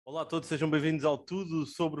Olá a todos, sejam bem-vindos ao Tudo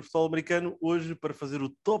sobre o Futebol Americano, hoje para fazer o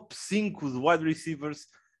top 5 de wide receivers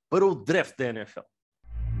para o draft da NFL.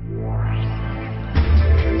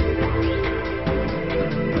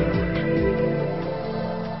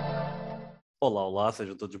 Olá,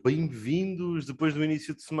 sejam todos bem-vindos depois do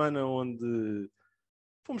início de semana onde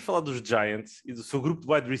fomos falar dos Giants e do seu grupo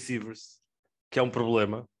de wide receivers, que é um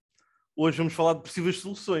problema. Hoje vamos falar de possíveis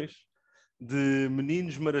soluções, de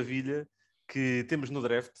meninos maravilha que temos no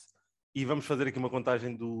draft. E vamos fazer aqui uma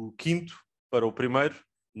contagem do quinto para o primeiro,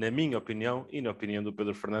 na minha opinião e na opinião do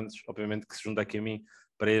Pedro Fernandes, obviamente que se junta aqui a mim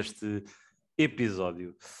para este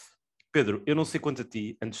episódio. Pedro, eu não sei quanto a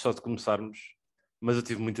ti, antes só de começarmos, mas eu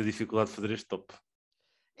tive muita dificuldade de fazer este top.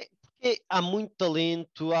 Porque há muito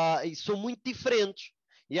talento e são muito diferentes.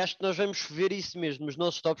 E acho que nós vamos ver isso mesmo nos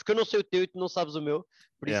nossos tops, porque eu não sei o teu e tu não sabes o meu,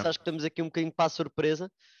 por isso acho que estamos aqui um bocadinho para a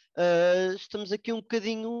surpresa. Estamos aqui um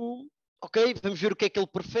bocadinho... Ok, vamos ver o que é que ele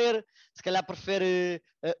prefere. Se calhar prefere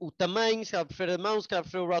o tamanho, se calhar prefere a mão, se calhar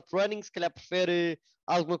prefere o route running, se calhar prefere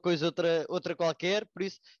alguma coisa outra qualquer. Por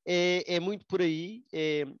isso é muito por aí.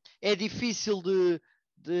 É difícil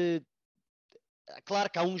de. Claro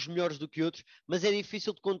que há uns melhores do que outros, mas é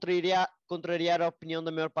difícil de contrariar a opinião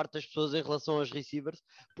da maior parte das pessoas em relação aos receivers,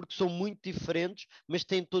 porque são muito diferentes, mas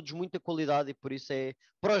têm todos muita qualidade e por isso é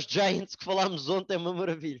para os Giants que falámos ontem é uma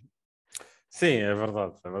maravilha. Sim, é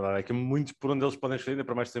verdade. É que muitos por onde eles podem escolher, ainda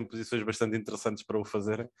para mais têm posições bastante interessantes para o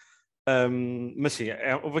fazerem. Mas sim,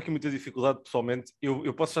 houve aqui muita dificuldade, pessoalmente.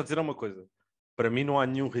 Eu posso já dizer uma coisa. Para mim não há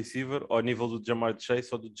nenhum receiver ao nível do Ja'Marr Chase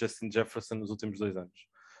ou do Justin Jefferson nos últimos 2 anos.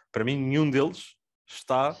 Para mim nenhum deles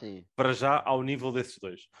está para já ao nível desses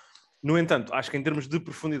dois. No entanto, acho que em termos de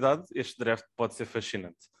profundidade, este draft pode ser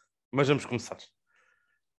fascinante. Mas vamos começar.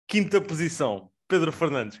 Quinta posição, Pedro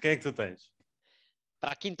Fernandes, quem é que tu tens?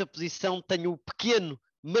 Para a quinta posição tenho o pequeno,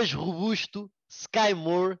 mas robusto Sky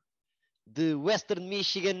Moore, de Western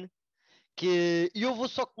Michigan, que eu vou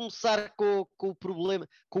só começar com o problema,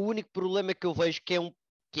 com o único problema que eu vejo, que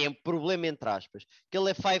é um problema entre aspas, que ele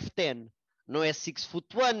é 5'10", não é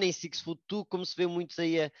 6'1", nem 6'2", como se vê muitos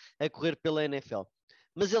aí a correr pela NFL.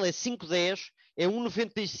 Mas ele é 5'10", é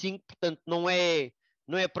 1,95", portanto não é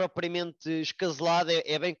propriamente escaselado,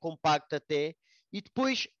 é bem compacto até. E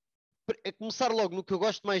depois, a começar logo no que eu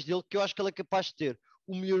gosto mais dele, que eu acho que ele é capaz de ter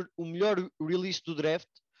o melhor release do draft.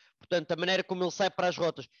 Portanto, a maneira como ele sai para as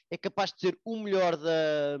rotas é capaz de ser o melhor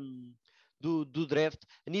do draft.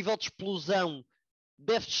 A nível de explosão,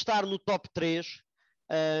 deve estar no top 3.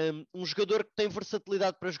 Um jogador que tem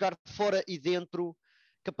versatilidade para jogar fora e dentro,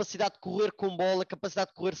 capacidade de correr com bola, capacidade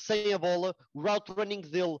de correr sem a bola. O route running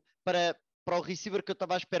dele para o receiver que eu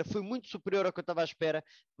estava à espera foi muito superior ao que eu estava à espera.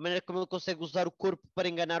 A maneira como ele consegue usar o corpo para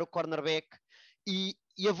enganar o cornerback e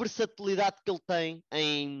a versatilidade que ele tem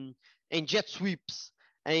em jet sweeps,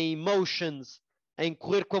 em motions, em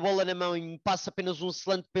correr com a bola na mão, em passa apenas um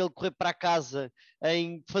slant para ele correr para casa,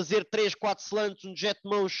 em fazer 3, 4 slants, um jet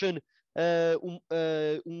motion,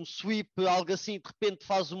 um sweep, algo assim, de repente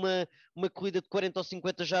faz uma corrida de 40 ou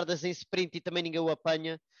 50 jardas em sprint e também ninguém o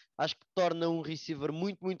apanha. Acho que torna um receiver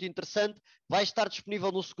muito, muito interessante. Vai estar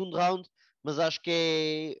disponível no segundo round, mas acho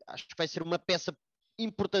que vai ser uma peça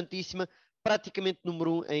importantíssima, praticamente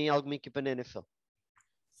número 1 em alguma equipa na NFL.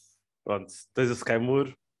 Pronto, tens o Sky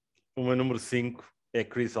Moore, uma número 5 é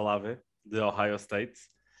Chris Olave, de Ohio State.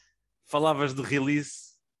 Falavas de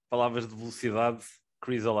release, falavas de velocidade,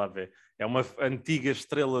 Chris Olave. É uma antiga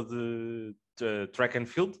estrela de track and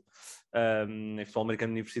field, em futebol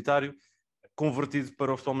americano universitário, convertido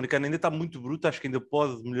para o futebol americano. Ainda está muito bruto, acho que ainda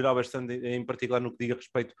pode melhorar bastante, em particular no que diga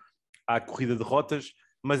respeito à corrida de rotas,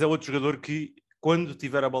 mas é outro jogador que, quando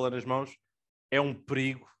tiver a bola nas mãos, é um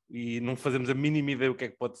perigo e não fazemos a mínima ideia o que é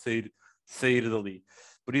que pode sair dali.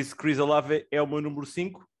 Por isso, Chris Olave é o meu número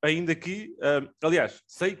 5, ainda que, aliás,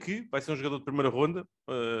 sei que vai ser um jogador de primeira ronda,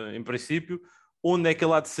 em princípio. Onde é que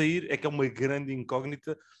ele há de sair é que é uma grande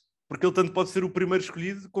incógnita, porque ele tanto pode ser o primeiro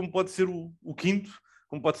escolhido, como pode ser o quinto,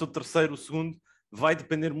 como pode ser o terceiro, o segundo. Vai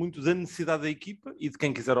depender muito da necessidade da equipa e de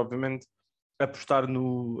quem quiser, obviamente, apostar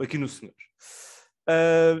aqui no senhor.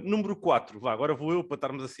 Número 4, agora vou eu para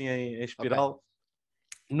estarmos assim em espiral.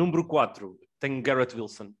 Okay. Número 4, tenho Garrett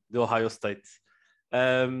Wilson, de Ohio State.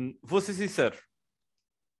 Vou ser sincero,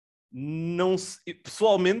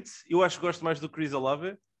 pessoalmente, eu acho que gosto mais do Chris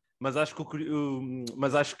Olave, mas acho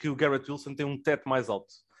que o Garrett Wilson tem um teto mais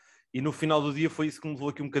alto. E no final do dia foi isso que me levou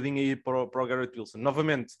aqui um bocadinho a ir para o Garrett Wilson.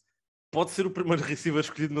 Novamente, pode ser o primeiro receiver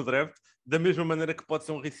escolhido no draft, da mesma maneira que pode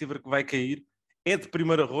ser um receiver que vai cair. É de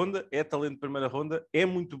primeira ronda, é talento de primeira ronda, é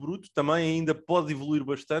muito bruto, também ainda pode evoluir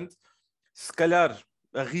bastante. Se calhar,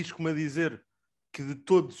 arrisco-me a dizer que de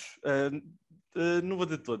todos, não vou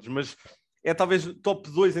dizer todos, mas é talvez top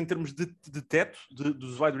 2 em termos de teto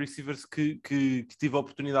dos wide receivers que tive a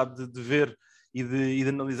oportunidade de ver e de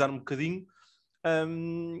analisar um bocadinho.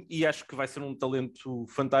 E acho que vai ser um talento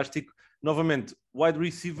fantástico. Novamente, wide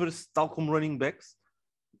receivers, tal como running backs,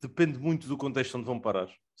 depende muito do contexto onde vão parar.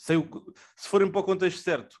 Se forem para o contexto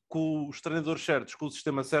certo, com os treinadores certos, com o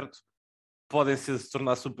sistema certo, podem se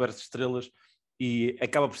tornar super estrelas e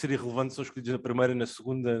acaba por ser irrelevante, são escolhidos na primeira, na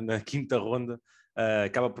segunda, na quinta ronda,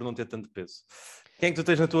 acaba por não ter tanto peso. Quem é que tu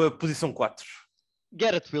tens na tua posição 4?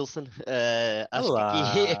 Garrett Wilson,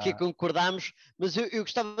 acho que aqui concordámos, mas eu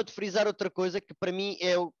gostava de frisar outra coisa que para mim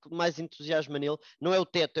é o que mais entusiasma nele, não é o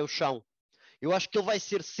teto, é o chão. Eu acho que ele vai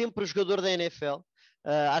ser sempre o jogador da NFL.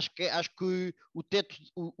 Acho que o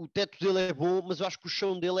teto dele é bom, mas eu acho que o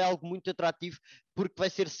chão dele é algo muito atrativo, porque vai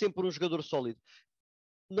ser sempre um jogador sólido.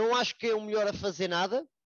 Não acho que é o melhor a fazer nada,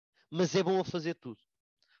 mas é bom a fazer tudo.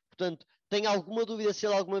 Portanto, tenho alguma dúvida se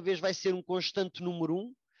ele alguma vez vai ser um constante número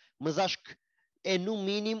 1, mas acho que é no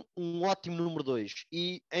mínimo um ótimo número 2.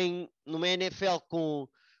 E numa NFL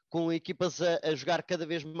com equipas a jogar cada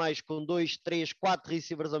vez mais com 2, 3, 4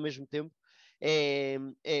 receivers ao mesmo tempo, é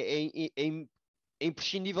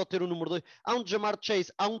imprescindível ter um número 2. Há um Jamar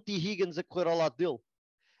Chase, há um T. Higgins a correr ao lado dele.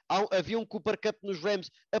 Havia um Cooper Cup nos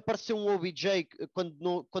Rams, apareceu um OBJ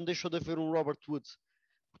quando deixou de haver um Robert Woods.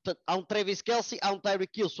 Portanto, há um Travis Kelce, há um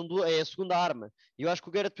Tyreek Hill, é a segunda arma. Eu acho que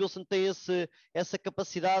o Garrett Wilson tem essa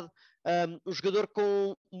capacidade. Um jogador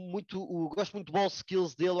com gosto muito de ball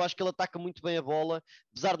skills dele, eu acho que ele ataca muito bem a bola,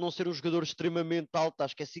 apesar de não ser um jogador extremamente alto,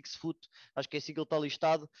 acho que é 6 foot, acho que é assim que ele está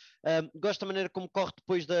listado. Gosto da maneira como corre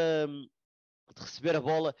depois de receber a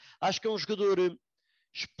bola. Acho que é um jogador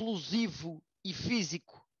explosivo e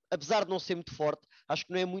físico, apesar de não ser muito forte. Acho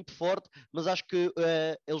que não é muito forte, mas acho que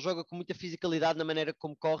ele joga com muita fisicalidade na maneira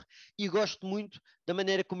como corre e gosto muito da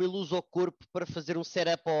maneira como ele usa o corpo para fazer um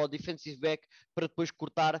setup ao defensive back para depois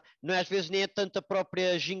cortar. Não é, às vezes nem é tanto a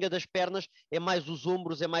própria ginga das pernas, é mais os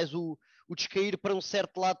ombros, é mais o descair para um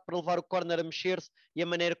certo lado para levar o corner a mexer-se e a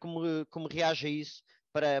maneira como reage a isso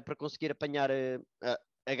para conseguir apanhar,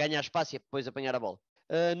 a ganhar espaço e depois apanhar a bola.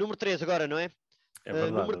 Número 3 agora, não é? É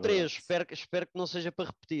verdade, número 3, verdade. espero que não seja para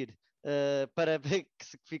repetir, para ver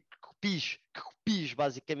que copis,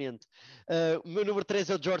 basicamente. O meu número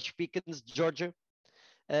 3 é o George Pickens, de Georgia.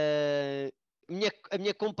 A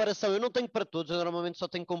minha comparação, eu não tenho para todos, eu normalmente só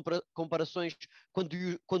tenho comparações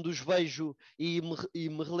quando os vejo e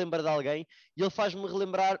me relembro de alguém, e ele faz-me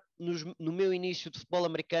relembrar no meu início de futebol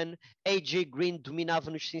americano, AJ Green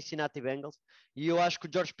dominava nos Cincinnati Bengals, e eu acho que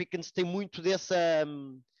o George Pickens tem muito dessa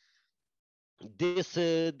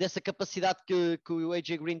capacidade que o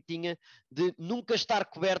AJ Green tinha de nunca estar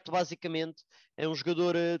coberto, basicamente. É um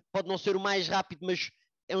jogador, pode não ser o mais rápido, mas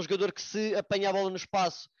é um jogador que, se apanha a bola no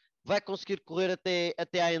espaço, vai conseguir correr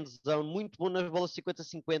até à endzone, muito bom nas bolas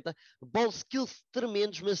 50-50, ball skills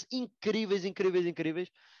tremendos, mas incríveis.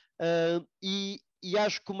 E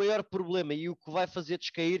acho que o maior problema e o que vai fazer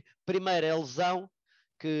descair, primeiro, é a lesão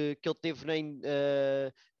que ele teve,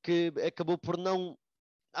 que acabou por não.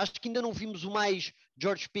 Acho que ainda não vimos o mais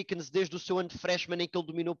George Pickens desde o seu ano de freshman, em que ele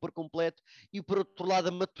dominou por completo, e por outro lado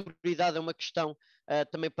a maturidade é uma questão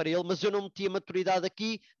também para ele, mas eu não meti a maturidade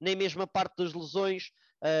aqui, nem mesmo a parte das lesões,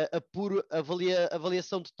 a pura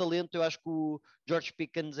avaliação de talento. Eu acho que o George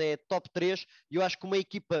Pickens é top 3, e eu acho que uma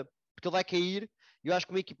equipa, porque ele vai cair, eu acho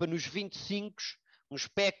que uma equipa nos 25, uns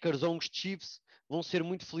Packers ou uns Chiefs, vão ser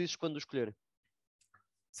muito felizes quando o escolherem.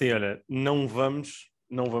 Sim, olha, não vamos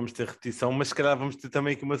ter repetição, mas se calhar vamos ter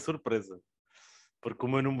também aqui uma surpresa, porque o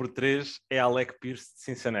meu número 3 é Alec Pierce de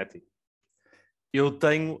Cincinnati. Eu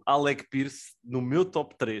tenho Alec Pierce no meu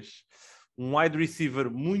top 3, um wide receiver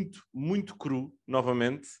muito, muito cru,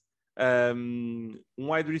 novamente,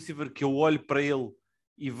 um wide receiver que eu olho para ele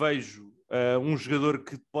e vejo um jogador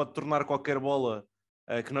que pode tornar qualquer bola,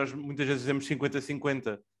 que nós muitas vezes dizemos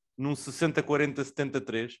 50-50, num 60-40,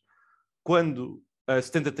 70-3, quando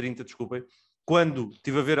 70-30, desculpem, quando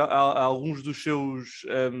estive a ver alguns dos seus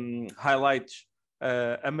highlights,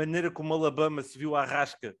 a maneira como Alabama se viu à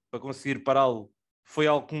rasca para conseguir pará-lo foi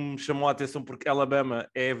algo que me chamou a atenção, porque Alabama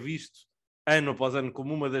é visto ano após ano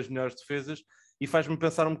como uma das melhores defesas, e faz-me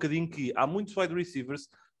pensar um bocadinho que há muitos wide receivers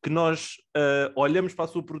que nós olhamos para a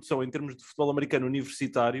sua produção em termos de futebol americano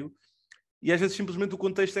universitário e às vezes simplesmente o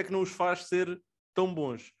contexto é que não os faz ser tão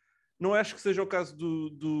bons. Não acho que seja o caso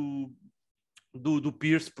do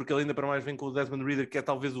Pierce, porque ele ainda para mais vem com o Desmond Ridder, que é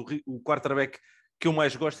talvez o quarterback que eu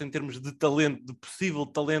mais gosto em termos de talento, de possível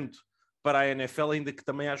talento para a NFL, ainda que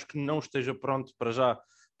também acho que não esteja pronto para já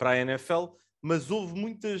para a NFL, mas houve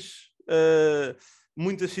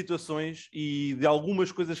muitas situações e de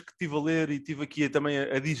algumas coisas que estive a ler e estive aqui também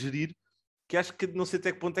a digerir, que acho que não sei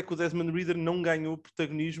até que ponto é que o Desmond Ridder não ganhou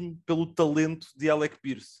protagonismo pelo talento de Alec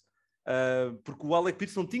Pierce. Porque o Alec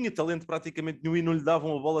Pierce não tinha talento praticamente nenhum e não lhe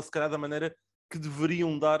davam a bola, se calhar, da maneira que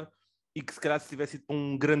deveriam dar, e que se calhar se tivesse ido para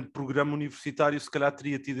um grande programa universitário, se calhar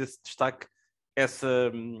teria tido esse destaque,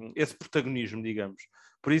 esse protagonismo, digamos.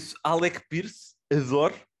 Por isso, Alec Pierce,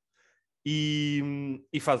 adoro,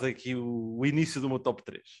 e faz aqui o início do meu top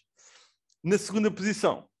 3. Na segunda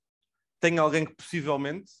posição, tenho alguém que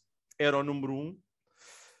possivelmente era o número 1,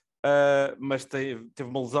 mas teve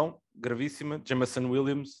uma lesão gravíssima, Jameson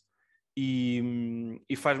Williams,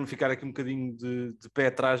 e faz-me ficar aqui um bocadinho de pé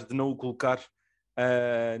atrás de não o colocar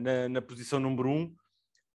na posição número 1.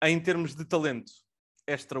 Em termos de talento,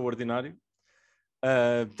 é extraordinário.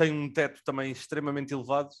 Tem um teto também extremamente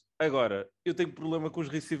elevado. Agora, eu tenho problema com os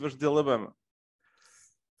receivers de Alabama.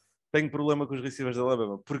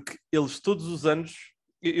 Porque eles todos os anos...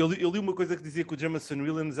 Eu li uma coisa que dizia que o Jameson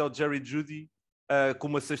Williams é o Jerry Jeudy com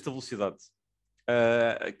uma sexta velocidade.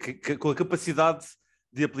 Com a capacidade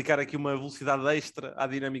de aplicar aqui uma velocidade extra à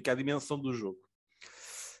dinâmica, à dimensão do jogo.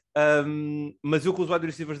 Mas eu com os wide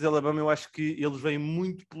receivers de Alabama, eu acho que eles vêm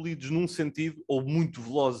muito polidos num sentido, ou muito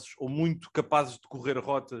velozes, ou muito capazes de correr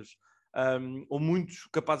rotas, ou muito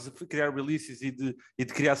capazes de criar releases e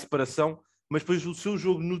de criar separação, mas depois o seu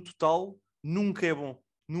jogo no total nunca é bom.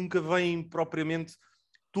 Nunca vêm propriamente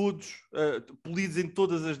todos polidos em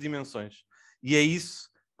todas as dimensões. E é isso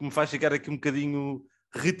que me faz ficar aqui um bocadinho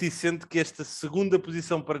reticente que esta segunda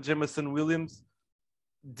posição para Jameson Williams,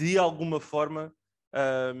 de alguma forma,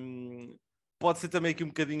 pode ser também aqui um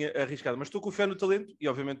bocadinho arriscado. Mas estou a confiar no talento e,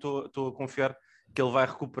 obviamente, estou a confiar que ele vai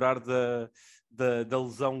recuperar da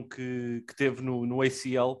lesão que teve no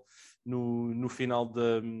ACL no final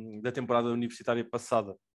da temporada universitária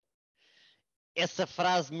passada. Essa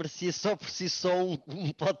frase merecia só por si só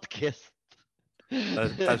um podcast.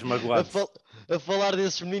 Estás magoado. A falar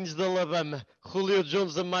desses meninos de Alabama: Julio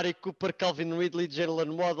Jones, Amari Cooper, Calvin Ridley,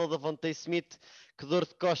 Jalen Waddle, Davante Smith. Que dor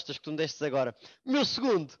de costas que tu me destes agora. Meu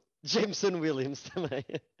segundo, Jameson Williams também.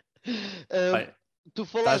 Tu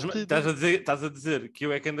falaste... Estás a dizer que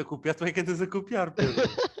eu é que ando a copiar, tu é que andas a copiar, Pedro.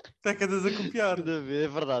 Tu é que andas a copiar. É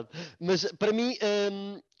verdade. Mas para mim,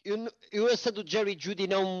 eu essa do Jerry Jeudy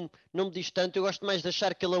não me diz tanto. Eu gosto mais de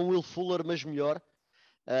achar que ele é um Will Fuller, mas melhor.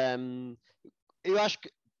 Eu acho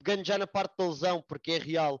que, pegando já na parte da lesão, porque é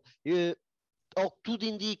real, ao que tudo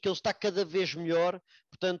indica, ele está cada vez melhor,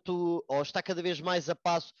 portanto, ou está cada vez mais a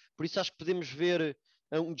passo, por isso acho que podemos ver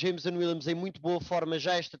um Jameson Williams em muito boa forma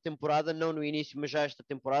já esta temporada, não no início, mas já esta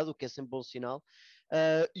temporada, o que é sempre bom sinal.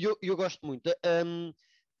 Eu gosto muito.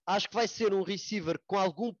 Acho que vai ser um receiver com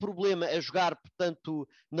algum problema a jogar, portanto,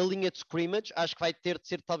 na linha de scrimmage. Acho que vai ter de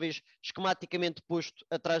ser, talvez, esquematicamente posto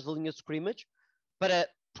atrás da linha de scrimmage,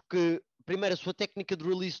 porque primeiro, a sua técnica de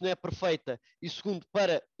release não é perfeita, e segundo,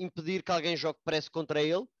 para impedir que alguém jogue press contra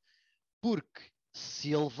ele, porque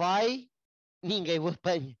se ele vai, ninguém o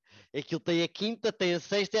apanha. Aquilo tem a quinta, tem a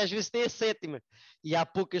sexta e às vezes tem a sétima, e há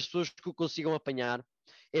poucas pessoas que o consigam apanhar.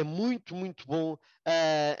 É muito, muito bom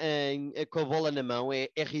com a bola na mão,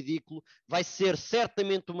 é ridículo. Vai ser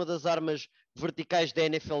certamente uma das armas verticais da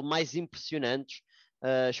NFL mais impressionantes.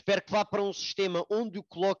 Espero que vá para um sistema onde o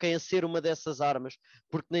coloquem a ser uma dessas armas,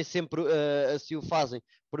 porque nem sempre assim o fazem.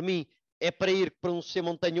 Por mim, é para ir para um sistema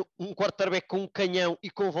onde tenho um quarterback com um canhão e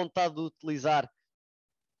com vontade de utilizar.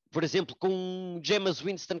 Por exemplo, com um Jameis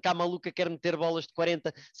Winston que a maluca quer meter bolas de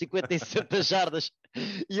 40, 50 e 60 jardas,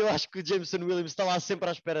 e eu acho que o Jameson Williams está lá sempre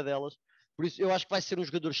à espera delas. Por isso, eu acho que vai ser um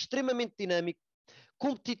jogador extremamente dinâmico,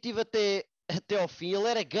 competitivo até ao fim. Ele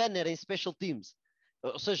era gunner em special teams.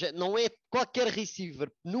 Ou seja, não é qualquer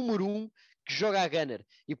receiver número 1 que joga a gunner.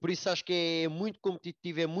 E por isso acho que é muito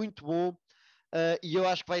competitivo, é muito bom. E eu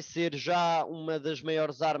acho que vai ser já uma das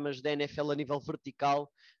maiores armas da NFL a nível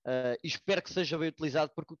vertical. E espero que seja bem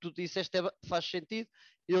utilizado, porque o que tu disseste faz sentido.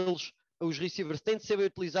 Os receivers têm de ser bem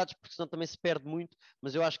utilizados, porque senão também se perde muito.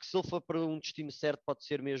 Mas eu acho que se ele for para um destino certo, pode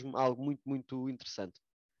ser mesmo algo muito, muito interessante.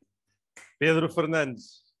 Pedro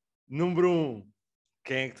Fernandes, número 1.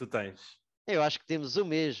 Quem é que tu tens? Eu acho que temos o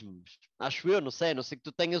mesmo. Acho eu, não sei que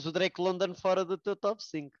tu tenhas o Drake London fora do teu top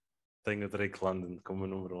 5. Tenho o Drake London como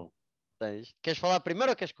número 1. Tens. Queres falar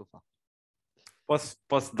primeiro ou queres que eu fale?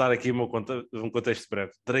 Posso dar aqui um contexto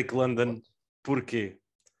breve. Drake London, porquê?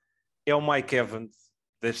 É o Mike Evans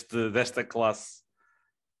desta classe.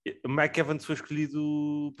 O Mike Evans foi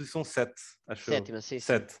escolhido posição 7, acho eu. Sétima, sim.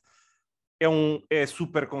 7. É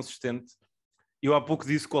super consistente. Eu há pouco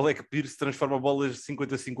disse que o Alec Pierce transforma bolas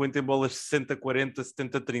 50-50 em bolas 60-40,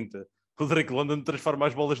 70-30. O Drake London transforma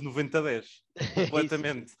as bolas 90-10.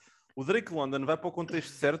 Completamente. O Drake London vai para o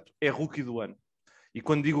contexto certo, é rookie do ano. E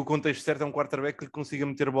quando digo o contexto certo, é um quarterback que lhe consiga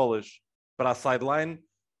meter bolas para a sideline,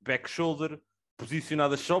 back shoulder,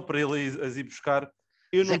 posicionadas só para ele as ir buscar.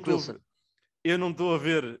 Eu não estou a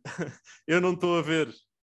ver eu não estou a ver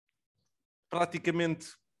praticamente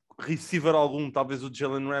receiver algum, talvez o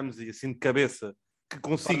Jalen Ramsey, assim de cabeça, que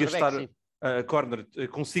consiga estar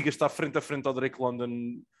consiga estar frente a frente ao Drake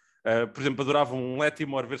London. Por exemplo, adorava um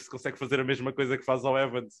Latimore, ver se consegue fazer a mesma coisa que faz ao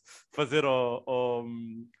Evans, fazer ao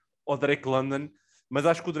Drake London, mas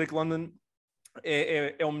acho que o Drake London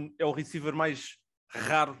é o receiver mais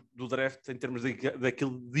raro do draft em termos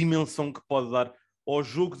daquela dimensão que pode dar ao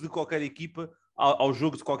jogo de qualquer equipa, ao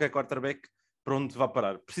jogo de qualquer quarterback, para onde vai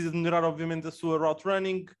parar. Precisa de melhorar, obviamente, a sua route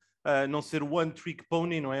running, não ser one trick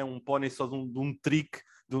pony, não é? Um pony só de um trick,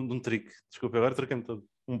 de um trick. Desculpa, agora troquei-me todo.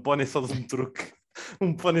 Um pony só de um truque.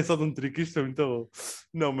 Um pony só de um trick, isto é muito bom.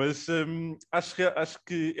 Não, mas acho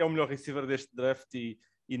que é o melhor receiver deste draft e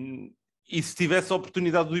se tivesse a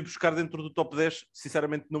oportunidade de ir buscar dentro do top 10,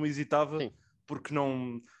 sinceramente não hesitava. Sim. Porque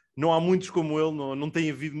não há muitos como ele, não tem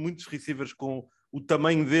havido muitos receivers com o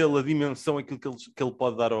tamanho dele, a dimensão, aquilo que ele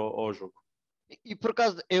pode dar ao jogo. E por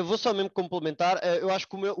acaso, eu vou só mesmo complementar, eu acho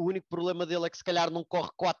que o único problema dele é que se calhar não corre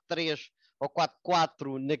 4-3 ou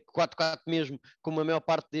 4-4, 4-4 mesmo, como a maior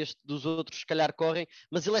parte dos outros se calhar correm,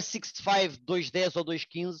 mas ele é 6'5", 2'10 ou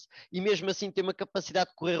 2'15 e mesmo assim tem uma capacidade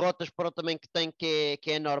de correr rotas para o tamanho que tem, que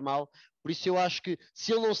é normal. Por isso eu acho que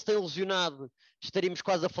se ele não se tem lesionado, estaríamos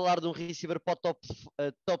quase a falar de um receiver para o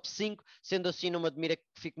top 5, sendo assim não me admira que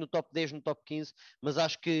fique no top 10, no top 15, mas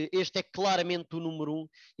acho que este é claramente o número 1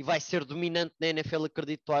 e vai ser dominante na NFL,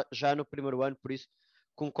 acredito, já no primeiro ano, por isso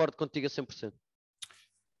concordo contigo a 100%.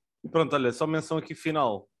 Pronto, olha, só menção aqui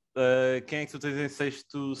final. Quem é que tu tens em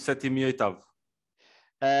sexto, sétimo e oitavo?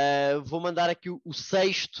 Vou mandar aqui o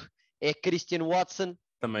sexto, é Christian Watson.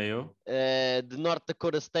 Também eu. De North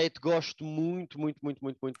Dakota State, gosto muito,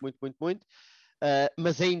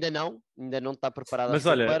 mas ainda não está preparado. Mas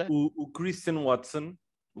olha, o Christian Watson,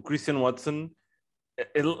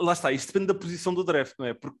 lá está, isto depende da posição do draft, não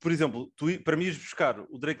é? Porque, por exemplo, para mim ias buscar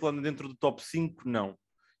o Drake London dentro do top 5, não.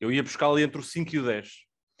 Eu ia buscar ali entre o 5 e o 10.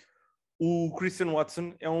 O Christian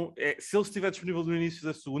Watson, se ele estiver disponível no início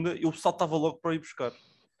da segunda, eu saltava logo para ir buscar.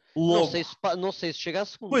 Logo. Não sei se chega à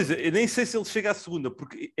segunda. Pois, eu nem sei se ele chega à segunda,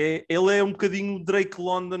 porque ele é um bocadinho Drake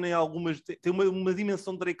London em algumas... Tem uma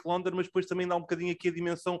dimensão Drake London, mas depois também dá um bocadinho aqui a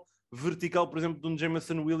dimensão vertical, por exemplo, de um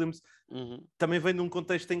Jameson Williams. Também vem de um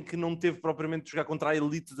contexto em que não teve propriamente de jogar contra a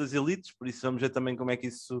elite das elites, por isso vamos ver também como é que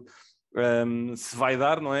isso se vai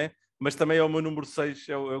dar, não é? Mas também é o meu número 6,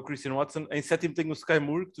 é o Christian Watson. Em sétimo tenho o Sky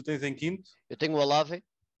Moore, que tu tens em quinto. Eu tenho o Olave.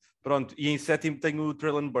 Pronto, e em sétimo tenho o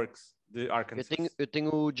Treylon Burks, de Arkansas. Eu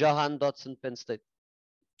tenho o Jahan Dotson, Penn State.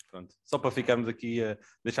 Pronto, só para ficarmos aqui,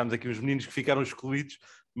 deixarmos aqui os meninos que ficaram excluídos,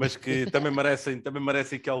 mas que também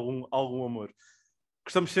merecem aqui algum amor.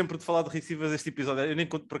 Gostamos sempre de falar de receivers este episódio.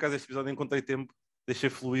 Eu por acaso este episódio nem encontrei tempo, deixei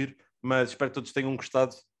fluir, mas espero que todos tenham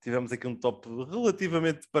gostado. Tivemos aqui um top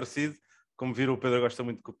relativamente parecido. Como viram, o Pedro gosta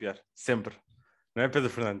muito de copiar, sempre. Não é, Pedro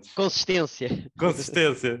Fernandes? Consistência.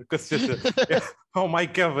 É o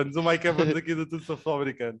Mike Evans aqui do Tudo Sobre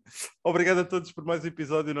Americano. Obrigado a todos por mais um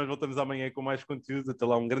episódio. Nós voltamos amanhã com mais conteúdo. Até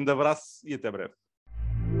lá, um grande abraço e até breve.